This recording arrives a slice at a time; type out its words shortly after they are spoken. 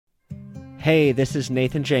Hey, this is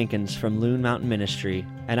Nathan Jenkins from Loon Mountain Ministry,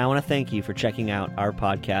 and I want to thank you for checking out our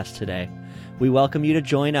podcast today. We welcome you to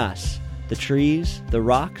join us, the trees, the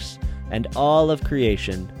rocks, and all of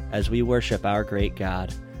creation as we worship our great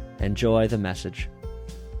God. Enjoy the message.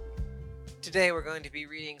 Today we're going to be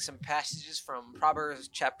reading some passages from Proverbs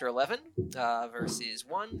chapter 11, verses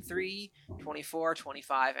 1, 3, 24,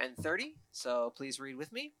 25, and 30. So please read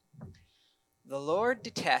with me. The Lord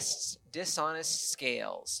detests dishonest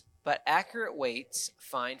scales, but accurate weights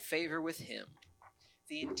find favor with him.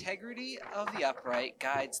 The integrity of the upright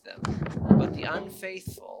guides them, but the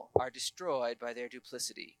unfaithful are destroyed by their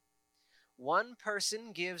duplicity. One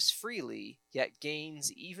person gives freely, yet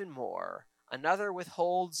gains even more. Another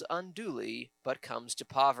withholds unduly, but comes to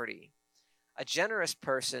poverty. A generous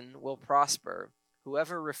person will prosper.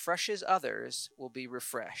 Whoever refreshes others will be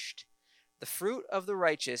refreshed. The fruit of the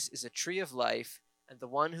righteous is a tree of life, and the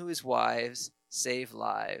one who is wise save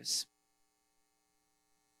lives.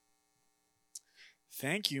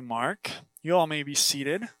 Thank you, Mark. You all may be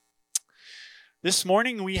seated. This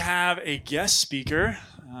morning we have a guest speaker,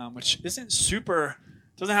 which doesn't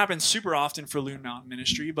happen super often for Loon Mountain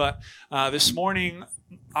Ministry, but this morning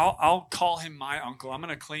I'll call him my uncle. I'm going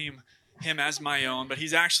to claim him as my own, but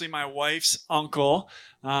he's actually my wife's uncle,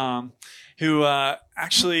 who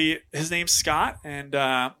actually, his name's Scott, and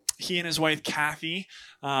he and his wife Kathy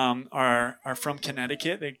are from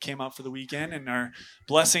Connecticut. They came up for the weekend and are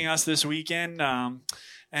blessing us this weekend.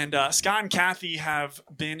 And Scott and Kathy have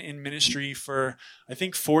been in ministry for, I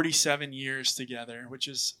think, 47 years together, which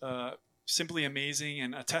is simply amazing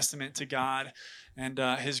and a testament to God and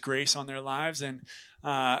his grace on their lives. And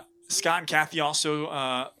Scott and Kathy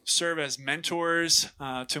also serve as mentors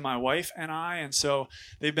to my wife and I. And so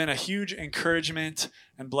they've been a huge encouragement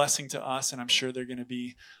and blessing to us. And I'm sure they're going to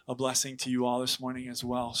be a blessing to you all this morning as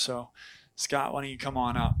well. So Scott, why don't you come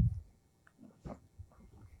on up?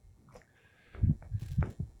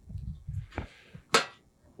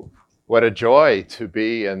 What a joy to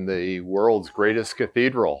be in the world's greatest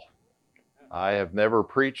cathedral. I have never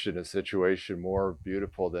preached in a situation more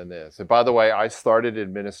beautiful than this. And by the way, I started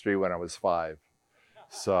in ministry when I was 5.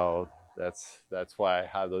 So that's why I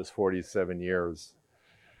have those 47 years.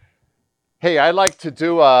 Hey, I'd like to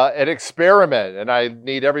do an experiment, and I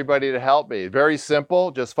need everybody to help me. Very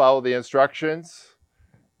simple. Just follow the instructions.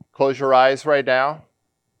 Close your eyes right now.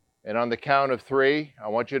 And on the count of 3, I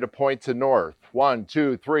want you to point to north. 1,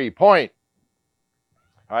 2, 3, point.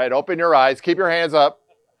 All right, open your eyes. Keep your hands up.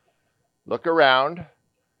 Look around.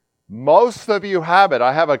 Most of you have it.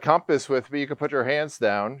 I have a compass with me. You can put your hands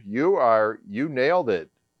down. You nailed it.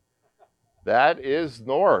 That is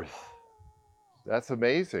north. That's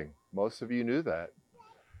amazing. Most of you knew that.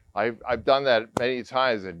 I've done that many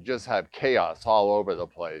times and just have chaos all over the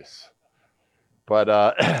place. But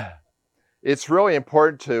it's really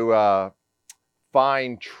important to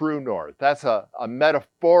find true north. That's a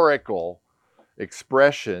metaphorical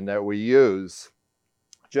expression that we use.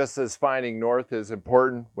 Just as finding north is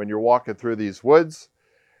important when you're walking through these woods,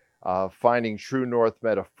 finding true north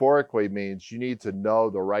metaphorically means you need to know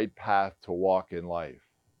the right path to walk in life.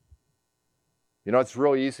 You know, it's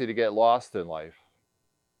really easy to get lost in life.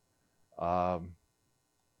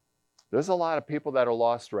 There's a lot of people that are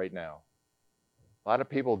lost right now. A lot of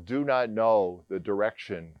people do not know the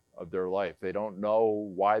direction of their life. They don't know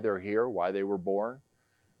why they're here, why they were born.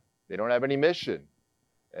 They don't have any mission.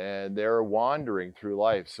 And they're wandering through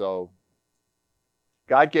life. So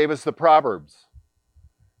God gave us the Proverbs.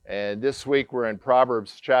 And this week we're in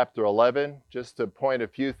Proverbs chapter 11, just to point a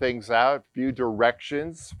few things out, a few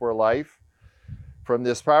directions for life from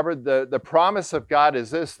this proverb. The promise of God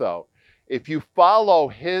is this, though. If you follow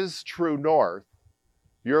his true north,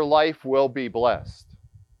 your life will be blessed.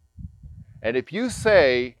 And if you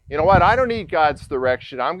say, you know what, I don't need God's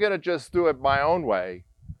direction, I'm going to just do it my own way,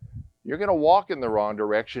 you're going to walk in the wrong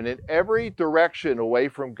direction, and every direction away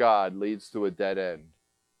from God leads to a dead end.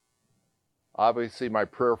 Obviously, my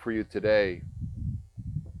prayer for you today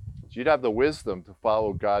is you'd have the wisdom to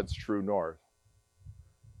follow God's true north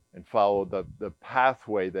and follow the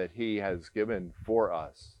pathway that he has given for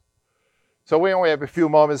us. So we only have a few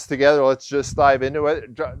moments together. Let's just dive into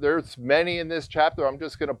it. There's many in this chapter. I'm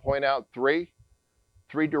just going to point out three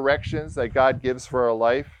directions that God gives for our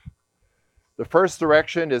life. The first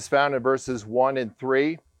direction is found in verses 1 and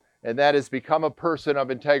 3, and that is become a person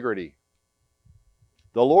of integrity.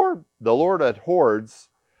 The Lord abhors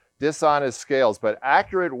dishonest scales, but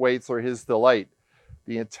accurate weights are his delight.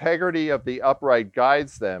 The integrity of the upright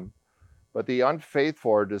guides them, but the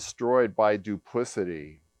unfaithful are destroyed by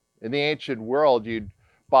duplicity. In the ancient world, you'd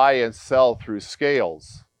buy and sell through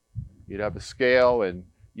scales. You'd have a scale and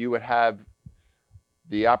you would have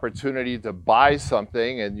the opportunity to buy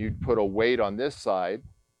something and you'd put a weight on this side.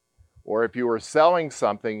 Or if you were selling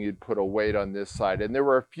something, you'd put a weight on this side. And there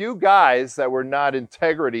were a few guys that were not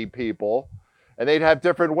integrity people, and they'd have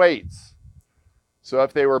different weights. So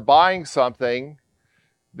if they were buying something,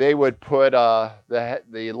 they would put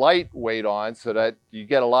the light weight on so that you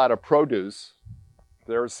get a lot of produce. If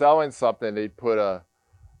they were selling something, they'd put a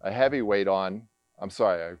heavy weight on. I'm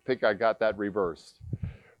sorry, I think I got that reversed.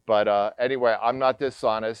 But anyway, I'm not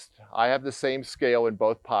dishonest. I have the same scale in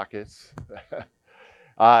both pockets.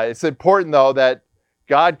 It's important, though, that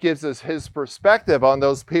God gives us his perspective on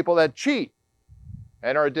those people that cheat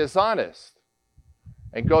and are dishonest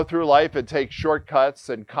and go through life and take shortcuts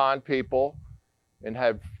and con people and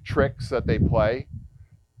have tricks that they play.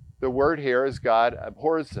 The word here is God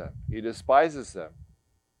abhors them. He despises them.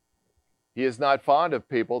 He is not fond of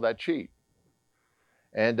people that cheat.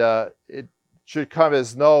 And it should come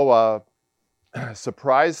as no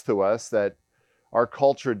surprise to us that our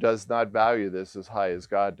culture does not value this as high as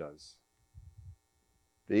God does.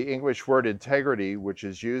 The English word integrity, which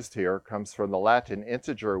is used here, comes from the Latin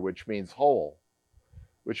integer, which means whole,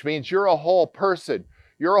 which means you're a whole person.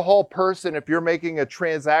 You're a whole person if you're making a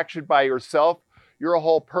transaction by yourself. You're a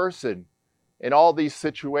whole person in all these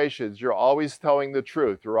situations. You're always telling the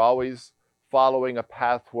truth. You're always following a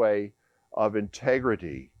pathway of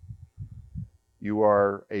integrity. You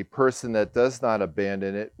are a person that does not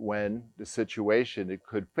abandon it when the situation, it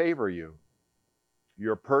could favor you.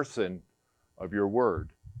 You're a person of your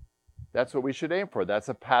word. That's what we should aim for. That's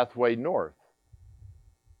a pathway north.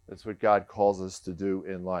 That's what God calls us to do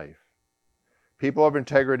in life. People of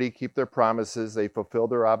integrity keep their promises. They fulfill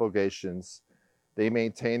their obligations. They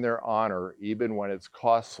maintain their honor even when it's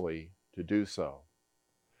costly to do so.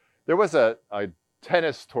 There was a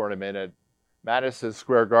tennis tournament at Madison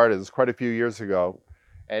Square Gardens quite a few years ago.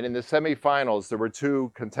 And in the semifinals, there were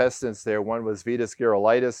two contestants there. One was Vitas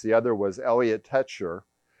Gerulaitis, the other was Elliot Tetzschner.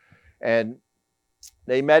 And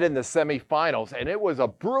they met in the semifinals, and it was a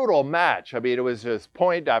brutal match. I mean, it was just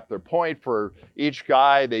point after point for each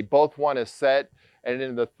guy. They both won a set. And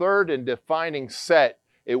in the third and defining set,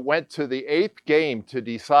 it went to the eighth game to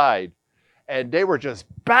decide. And they were just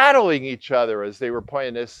battling each other as they were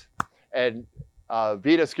playing this. And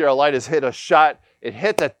Vitas Gerulaitis hit a shot. It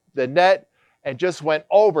hit the net and just went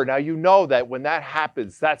over. Now, you know that when that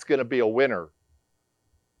happens, that's going to be a winner.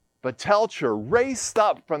 But Tetzschner raced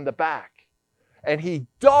up from the back, and he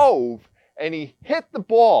dove, and he hit the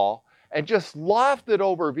ball and just lofted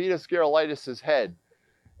over Vitas Gerulaitis' head.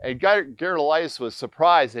 And Gerulaitis was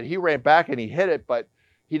surprised, and he ran back and he hit it, but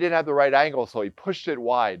he didn't have the right angle, so he pushed it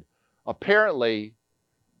wide. Apparently,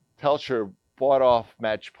 Tetzschner fought off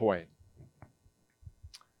match point.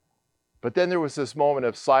 But then there was this moment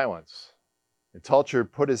of silence. And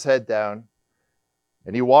Tetzschner put his head down,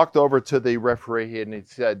 and he walked over to the referee, and he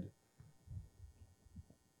said,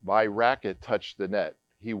 "My racket touched the net.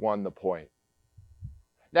 He won the point."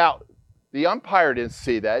 Now, the umpire didn't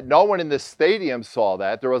see that. No one in the stadium saw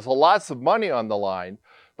that. There was lots of money on the line.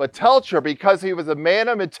 But Tetzschner, because he was a man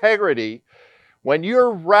of integrity, when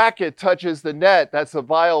your racket touches the net, that's a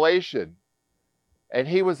violation. And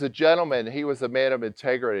he was a gentleman. He was a man of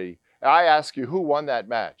integrity. And I ask you, who won that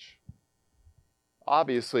match?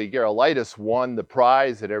 Obviously, Gerulaitis won the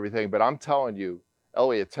prize and everything, but I'm telling you,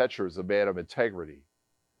 Elliot Tetzschner is a man of integrity.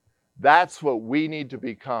 That's what we need to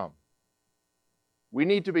become. We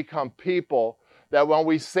need to become people that when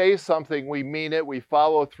we say something, we mean it, we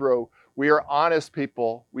follow through, we are honest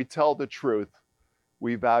people, we tell the truth,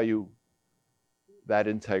 we value that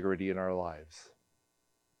integrity in our lives.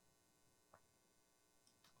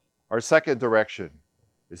 Our second direction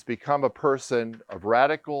is become a person of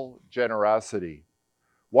radical generosity.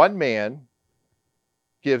 One man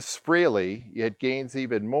gives freely, yet gains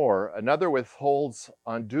even more. Another withholds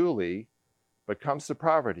unduly, but comes to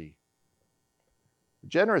poverty. A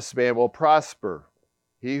generous man will prosper.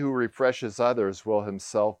 He who refreshes others will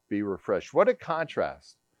himself be refreshed. What a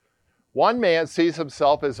contrast. One man sees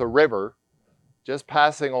himself as a river, just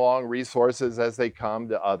passing along resources as they come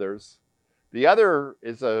to others. The other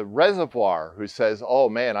is a reservoir who says, "Oh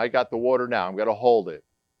man, I got the water now, I'm going to hold it."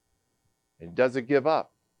 And doesn't give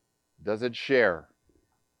up, doesn't share.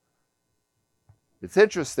 It's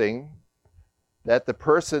interesting that the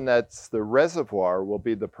person that's the reservoir will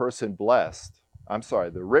be the person blessed.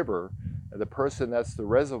 The river, and the person that's the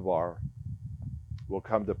reservoir will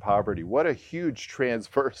come to poverty. What a huge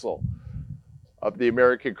transversal of the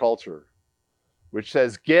American culture, which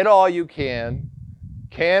says, get all you can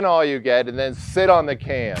all you get, and then sit on the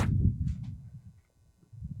can.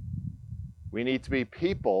 We need to be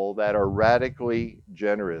people that are radically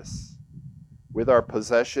generous. with our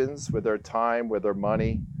possessions, with our time, with our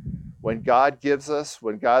money. When God gives us,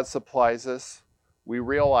 when God supplies us, we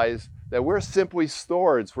realize that we're simply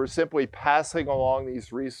stewards. We're simply passing along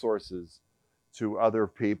these resources to other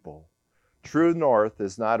people. True north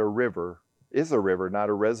is a river, not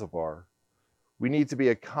a reservoir. We need to be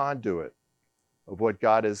a conduit of what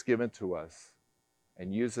God has given to us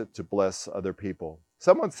and use it to bless other people.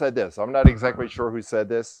 Someone said this, I'm not exactly sure who said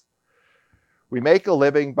this. We make a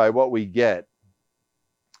living by what we get,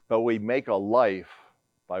 but we make a life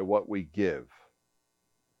by what we give.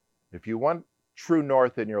 If you want true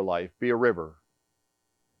north in your life, be a river.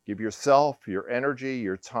 Give yourself, your energy,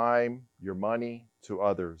 your time, your money to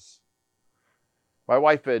others. My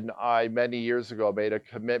wife and I, many years ago, made a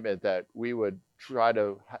commitment that we would try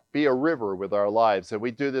to be a river with our lives, and we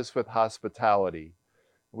do this with hospitality.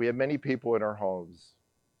 We have many people in our homes.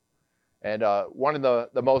 And one of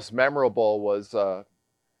the most memorable was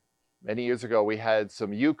many years ago, we had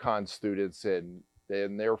some UConn students in,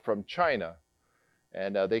 and they're from China.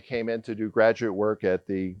 And they came in to do graduate work at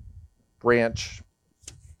the branch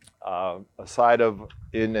aside of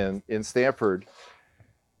in Stanford.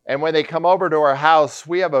 And when they come over to our house,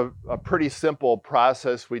 we have a pretty simple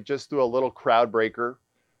process. We just do a little crowd breaker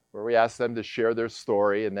where we ask them to share their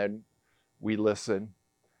story, and then we listen.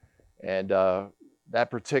 And that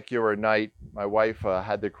particular night, my wife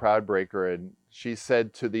had the crowd breaker, and she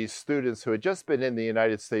said to these students who had just been in the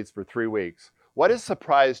United States for 3 weeks, "What has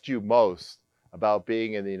surprised you most about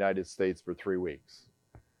being in the United States for 3 weeks?"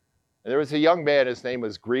 And there was a young man, his name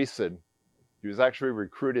was Greason. He was actually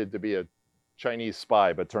recruited to be a Chinese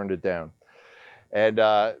spy, but turned it down. And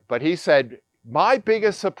but he said, "My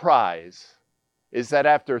biggest surprise is that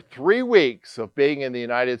after 3 weeks of being in the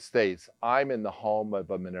United States, I'm in the home of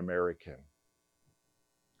an American."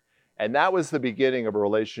 And that was the beginning of a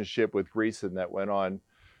relationship with Greason that went on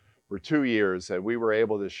for 2 years. And we were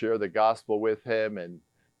able to share the gospel with him and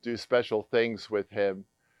do special things with him.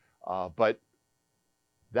 But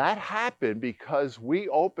that happened because we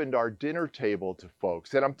opened our dinner table to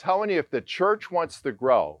folks. And I'm telling you, if the church wants to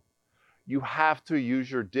grow, you have to use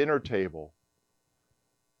your dinner table.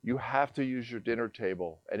 You have to use your dinner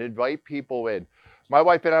table and invite people in. My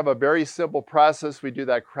wife and I have a very simple process. We do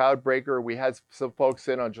that crowd breaker. We had some folks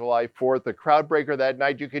in on July 4th. The crowd breaker that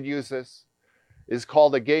night, you can use this, is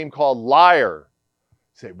called a game called Liar.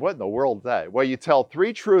 You say, what in the world is that? Well, you tell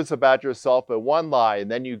 3 truths about yourself and 1 lie, and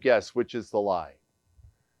then you guess which is the lie.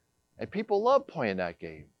 And people love playing that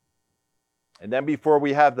game. And then before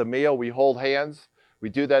we have the meal, we hold hands. We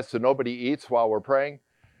do that so nobody eats while we're praying.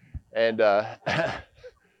 And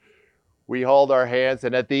we hold our hands.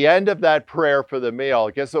 And at the end of that prayer for the meal,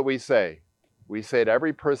 guess what we say? We say to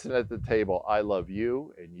every person at the table, "I love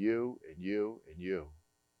you and you and you and you."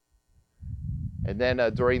 And then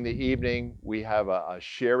during the evening, we have a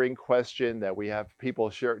sharing question that we have people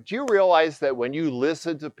share. Do you realize that when you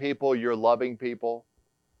listen to people, you're loving people?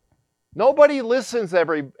 Nobody listens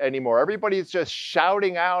anymore. Everybody's just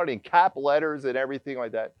shouting out in cap letters and everything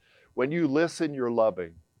like that. When you listen, you're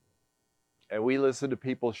loving. And we listen to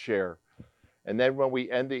people share. And then when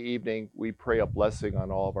we end the evening, we pray a blessing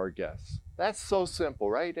on all of our guests. That's so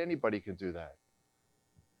simple, right? Anybody can do that.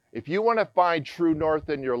 If you want to find true north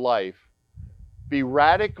in your life, be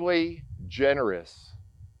radically generous.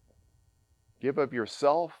 Give of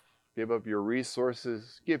yourself, give of your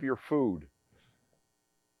resources, give your food,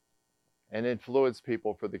 and influence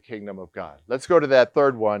people for the kingdom of God. Let's go to that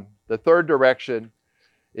third one. The third direction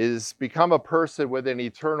is become a person with an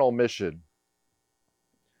eternal mission.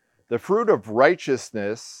 The fruit of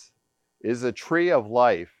righteousness is a tree of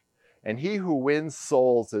life, and he who wins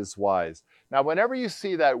souls is wise. Now, whenever you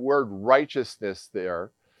see that word righteousness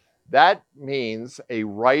there, that means a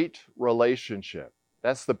right relationship.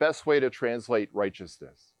 That's the best way to translate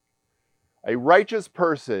righteousness. A righteous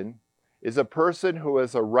person is a person who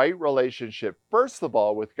has a right relationship, first of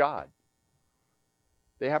all, with God.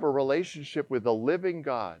 They have a relationship with the living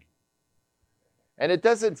God. And it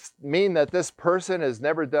doesn't mean that this person has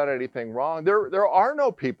never done anything wrong. There are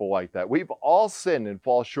no people like that. We've all sinned and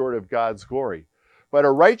fall short of God's glory. But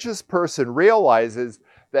a righteous person realizes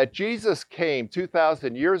that Jesus came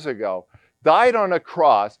 2,000 years ago, died on a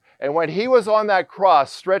cross, and when he was on that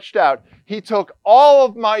cross stretched out, he took all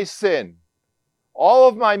of my sin, all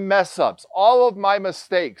of my mess ups, all of my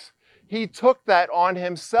mistakes. He took that on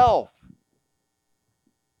himself.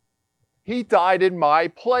 He died in my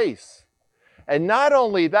place. And not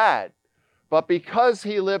only that, but because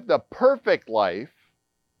he lived a perfect life,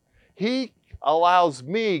 he allows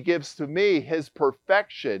me, gives to me his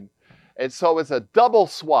perfection. And so it's a double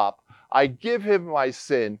swap. I give him my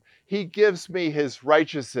sin. he gives me his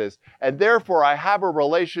righteousness. And therefore, I have a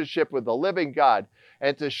relationship with the living God.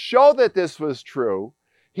 And to show that this was true,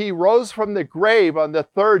 he rose from the grave on the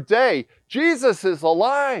third day. Jesus is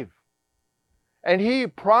alive. And he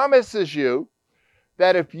promises you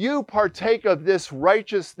that if you partake of this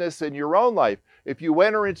righteousness in your own life, if you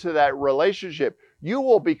enter into that relationship, you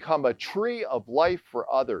will become a tree of life for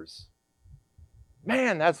others.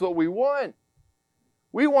 Man, that's what we want.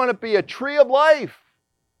 We want to be a tree of life.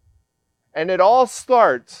 And it all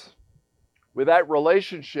starts with that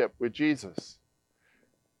relationship with Jesus.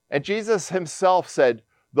 And Jesus himself said,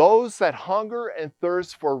 those that hunger and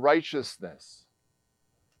thirst for righteousness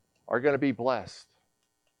are going to be blessed.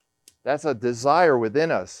 That's a desire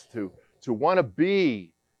within us to want to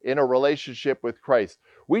be in a relationship with Christ.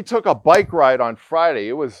 We took a bike ride on Friday.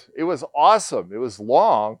 It was awesome. It was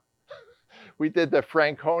long. We did the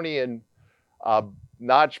Franconian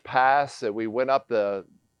Notch Pass, and we went up the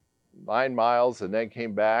 9 miles and then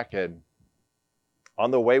came back. And on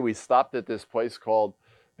the way, we stopped at this place called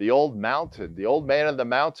the Old Mountain, the Old Man of the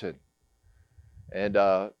Mountain. And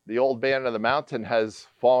the Old Man of the Mountain has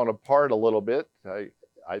fallen apart a little bit.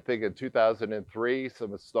 I think in 2003,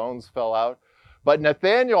 some stones fell out. But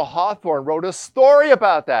Nathaniel Hawthorne wrote a story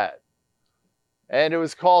about that. And it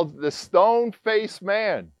was called The Stone-Faced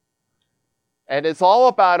Man. And it's all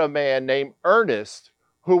about a man named Ernest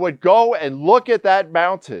who would go and look at that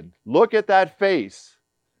mountain, look at that face.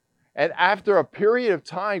 And after a period of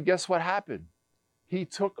time, guess what happened? He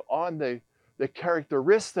took on the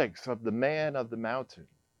characteristics of the man of the mountain.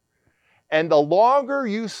 And the longer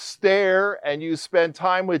you stare and you spend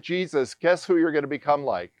time with Jesus, guess who you're going to become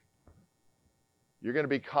like? You're going to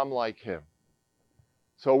become like him.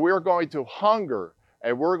 So we're going to hunger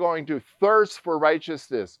and we're going to thirst for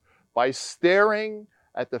righteousness by staring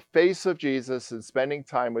at the face of Jesus and spending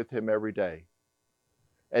time with him every day.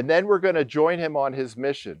 And then we're going to join him on his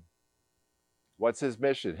mission. What's his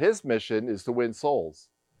mission? His mission is to win souls.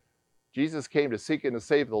 Jesus came to seek and to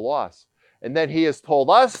save the lost. And then he has told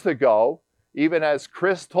us to go, even as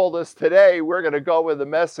Chris told us today, we're going to go with a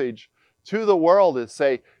message to the world and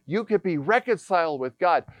say, you can be reconciled with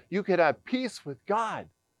God. You can have peace with God.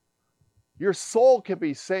 Your soul can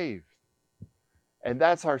be saved. And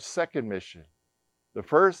that's our second mission. The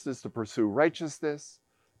first is to pursue righteousness.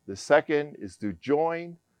 The second is to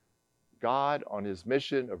join God on his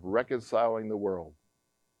mission of reconciling the world.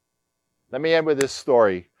 Let me end with this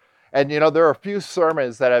story. And there are a few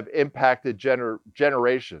sermons that have impacted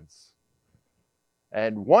generations.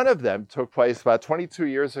 And one of them took place about 22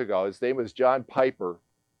 years ago. His name was John Piper.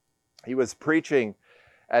 He was preaching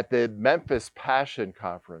at the Memphis Passion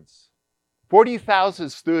Conference. 40,000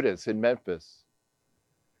 students in Memphis.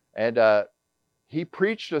 And he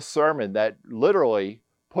preached a sermon that literally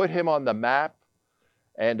put him on the map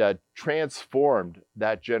and transformed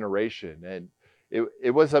that generation. And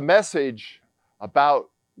it was a message about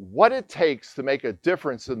what it takes to make a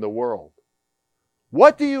difference in the world.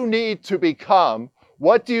 What do you need to become?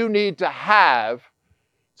 What do you need to have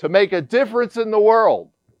to make a difference in the world?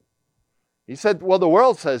 He said, well, the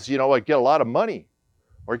world says, get a lot of money,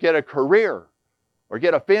 or get a career, or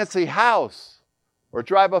get a fancy house, or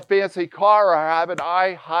drive a fancy car, or have an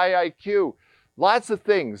high IQ. Lots of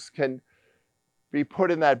things can be put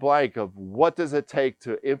in that blank of what does it take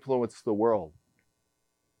to influence the world.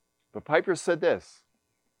 But Piper said this.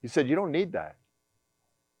 He said, you don't need that.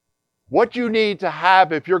 What you need to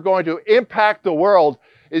have if you're going to impact the world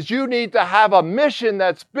is you need to have a mission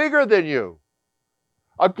that's bigger than you.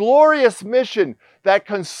 A glorious mission that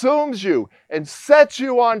consumes you and sets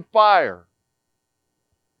you on fire.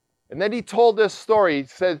 And then he told this story. He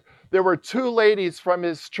said there were 2 ladies from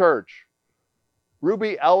his church,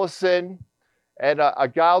 Ruby Ellison and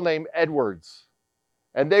a gal named Edwards.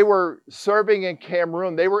 And they were serving in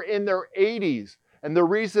Cameroon. They were in their 80s. And the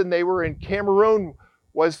reason they were in Cameroon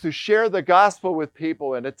was to share the gospel with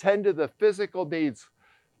people and attend to the physical needs.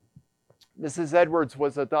 Mrs. Edwards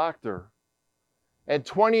was a doctor. And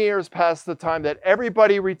 20 years past the time that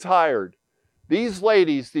everybody retired, these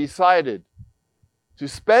ladies decided to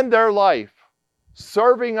spend their life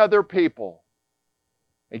serving other people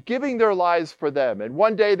and giving their lives for them. And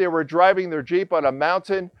one day they were driving their Jeep on a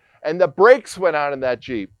mountain and the brakes went out in that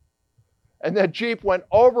Jeep. And that Jeep went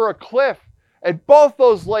over a cliff. And both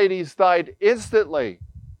those ladies died instantly.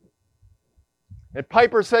 And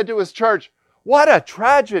Piper said to his church, what a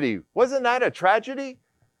tragedy. Wasn't that a tragedy?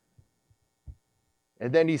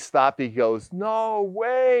 And then he stopped. He goes, no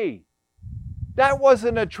way. That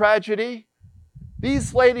wasn't a tragedy.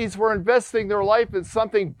 These ladies were investing their life in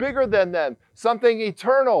something bigger than them, something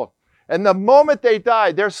eternal. And the moment they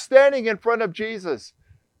died, they're standing in front of Jesus.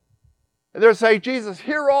 And they're saying, Jesus,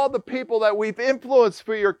 here are all the people that we've influenced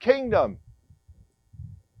for your kingdom.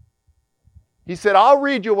 He said, I'll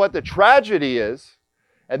read you what the tragedy is.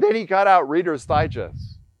 And then he got out Reader's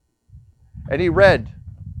Digest. And he read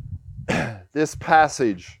this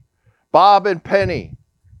passage. Bob and Penny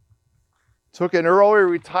took an early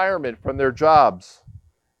retirement from their jobs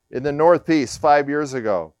in the Northeast 5 years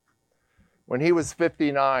ago when he was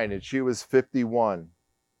 59 and she was 51.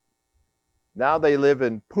 Now they live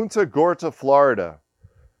in Punta Gorda, Florida,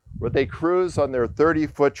 where they cruise on their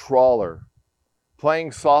 30-foot trawler,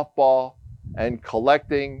 playing softball and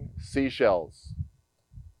collecting seashells.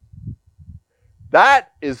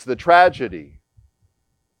 That is the tragedy.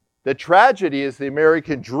 The tragedy is the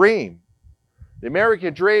American dream. The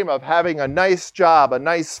American dream of having a nice job, a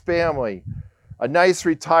nice family, a nice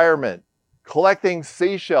retirement, collecting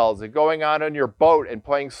seashells and going out on your boat and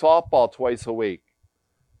playing softball twice a week.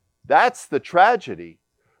 That's the tragedy.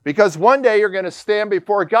 Because one day you're going to stand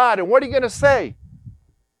before God, and what are you going to say?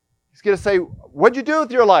 He's going to say, what'd you do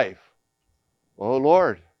with your life? Oh,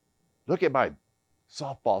 Lord, look at my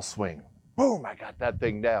softball swing. Boom, I got that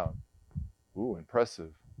thing down. Ooh,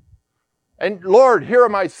 impressive. And Lord, here are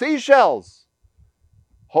my seashells.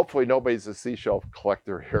 Hopefully nobody's a seashell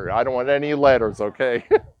collector here. I don't want any letters, okay?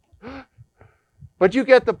 But you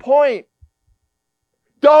get the point.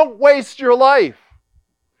 Don't waste your life.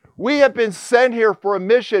 We have been sent here for a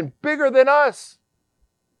mission bigger than us.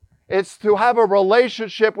 It's to have a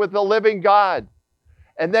relationship with the living God.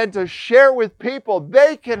 And then to share with people,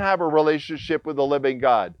 they can have a relationship with the living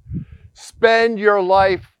God. Spend your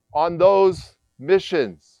life on those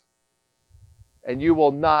missions, and you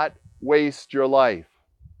will not waste your life.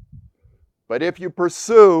 But if you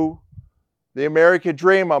pursue the American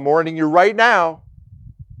dream, I'm warning you right now,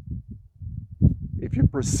 if you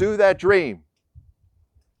pursue that dream,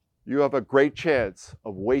 you have a great chance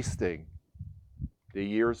of wasting the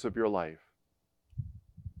years of your life.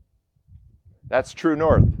 That's true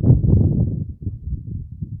north.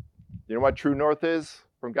 You know what true north is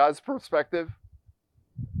from God's perspective?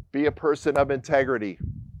 Be a person of integrity.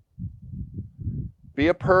 Be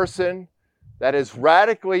a person that is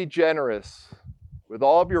radically generous with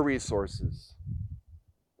all of your resources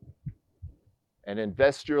and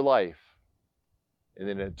invest your life in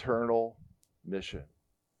an eternal mission.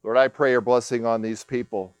 Lord, I pray your blessing on these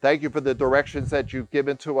people. Thank you for the directions that you've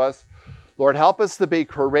given to us. Lord, help us to be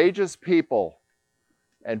courageous people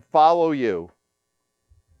and follow you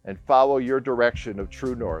and follow your direction of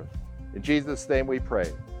true north. In Jesus' name we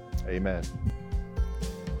pray. Amen.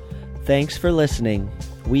 Thanks for listening.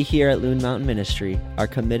 We here at Loon Mountain Ministry are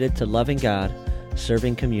committed to loving God,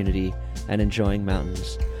 serving community, and enjoying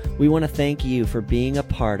mountains. We want to thank you for being a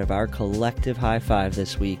part of our collective high five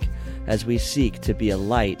this week as we seek to be a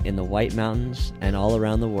light in the White Mountains and all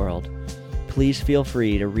around the world. Please feel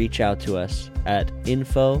free to reach out to us at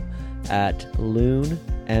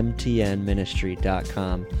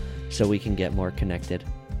info@loonmtnministry.com so we can get more connected.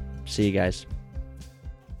 See you guys.